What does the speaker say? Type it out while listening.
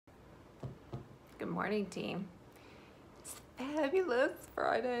morning, team. It's fabulous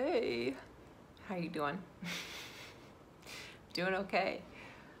Friday. How you doing? Doing okay.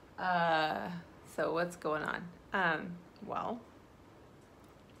 So what's going on? Well,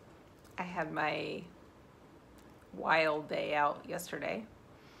 I had my wild day out yesterday.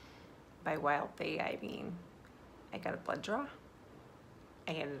 By wild day, I mean I got a blood draw.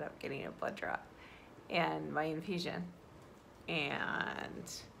 I ended up getting a blood draw and my infusion. And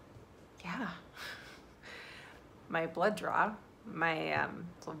yeah, my blood draw, my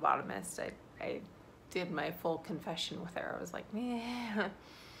phlebotomist, I did my full confession with her. I was like, man,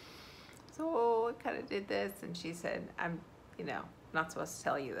 so I kind of did this. And she said, I'm not supposed to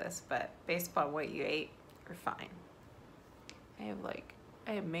tell you this, but based upon what you ate, you're fine. I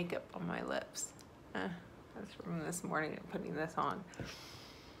have makeup on my lips. That's from this morning and putting this on.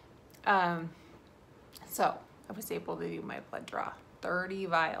 So I was able to do my blood draw. 30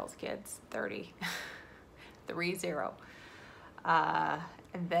 vials, kids, 30, 30.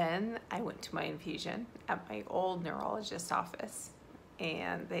 And then I went to my infusion at my old neurologist's office,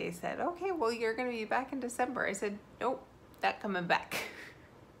 and they said, okay, well, you're gonna be back in December. I said, nope, not coming back.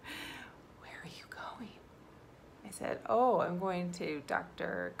 Where are you going? I said, oh, I'm going to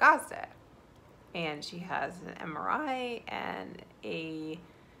Dr. Gazda, and she has an MRI and a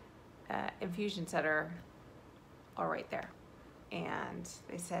infusion center all right there. And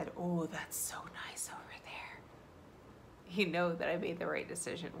they said, oh, that's so nice over there. You know that I made the right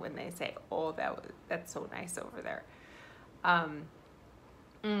decision when they say, oh, that's so nice over there. And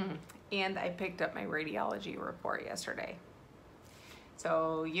I picked up my radiology report yesterday.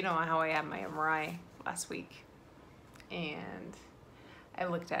 So you know how I had my MRI last week, and I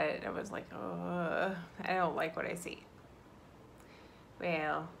looked at it and I was like, oh, I don't like what I see.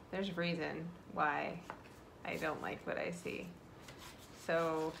 Well, there's a reason why I don't like what I see.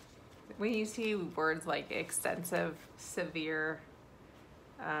 So when you see words like extensive, severe,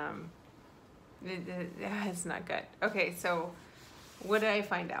 it's not good. Okay, so what did I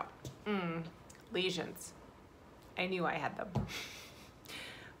find out? Lesions. I knew I had them.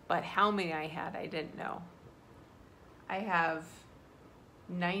 But how many I had, I didn't know. I have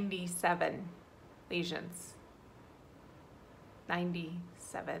 97 lesions.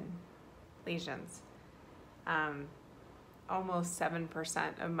 97 lesions. Almost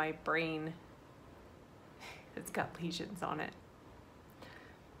 7% of my brain has got lesions on it.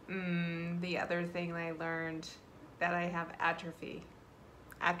 The other thing I learned, that I have atrophy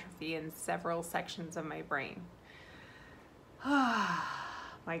in several sections of my brain.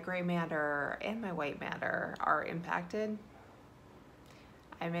 My gray matter and my white matter are impacted.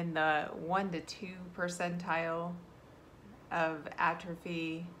 I'm in the 1 to 2 percentile of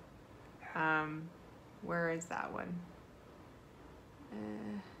atrophy. Where is that one?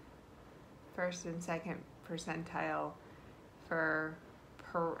 First and second percentile for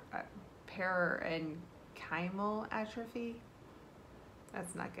parenchymal atrophy.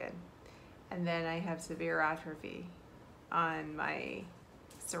 That's not good. And then I have severe atrophy on my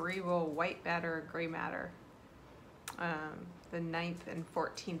cerebral white matter, gray matter, the 9th and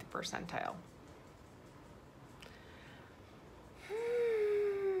 14th percentile.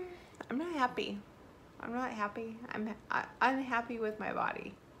 I'm not happy. I'm not happy. I'm unhappy with my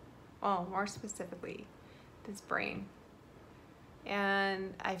body. Well, more specifically, this brain.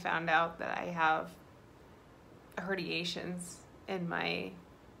 And I found out that I have herniations in my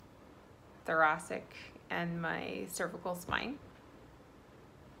thoracic and my cervical spine.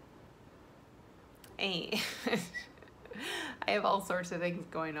 I have all sorts of things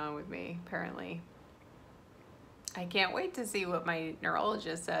going on with me, apparently. I can't wait to see what my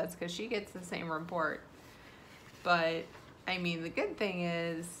neurologist says, because she gets the same report. But I mean, the good thing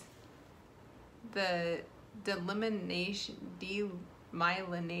is the demyelination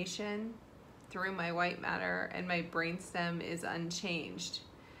through my white matter and my brainstem is unchanged,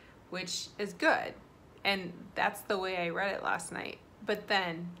 which is good. And that's the way I read it last night. But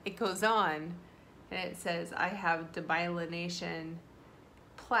then it goes on and it says I have demyelination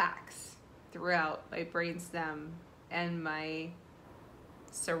plaques throughout my brainstem and my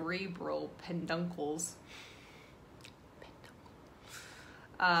cerebral peduncles.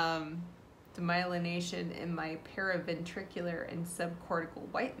 Demyelination in my paraventricular and subcortical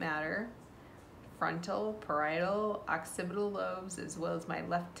white matter, frontal, parietal, occipital lobes, as well as my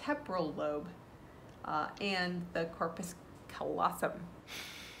left temporal lobe, and the corpus callosum.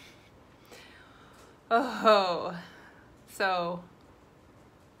 Oh, so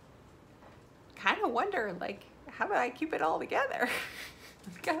kind of wonder, like, how do I keep it all together?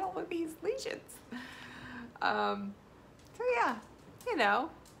 I've got all of these lesions. So yeah, you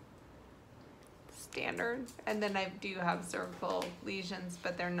know, standard. And then I do have cervical lesions,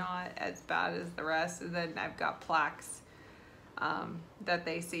 but they're not as bad as the rest. And then I've got plaques that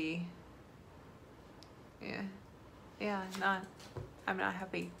they see. Yeah, I'm not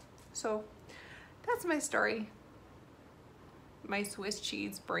happy. So that's my story. My Swiss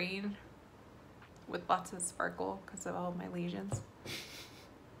cheese brain with lots of sparkle because of all my lesions.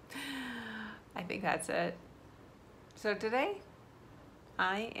 I think that's it. So today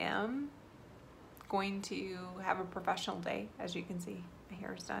I am going to have a professional day. As you can see, my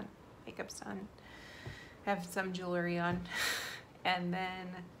hair is done, makeup's done, have some jewelry on, and then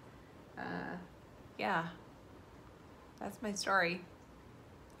yeah, that's my story.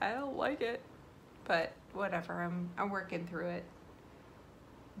 I don't like it, but whatever, I'm working through it.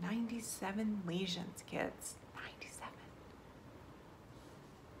 97 lesions, kids. 97.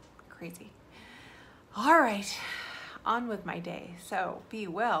 Crazy. All right, on with my day. So be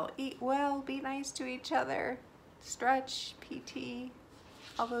well, eat well, be nice to each other, stretch, PT,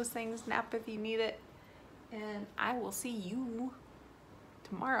 all those things, nap if you need it. And I will see you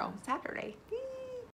tomorrow, Saturday.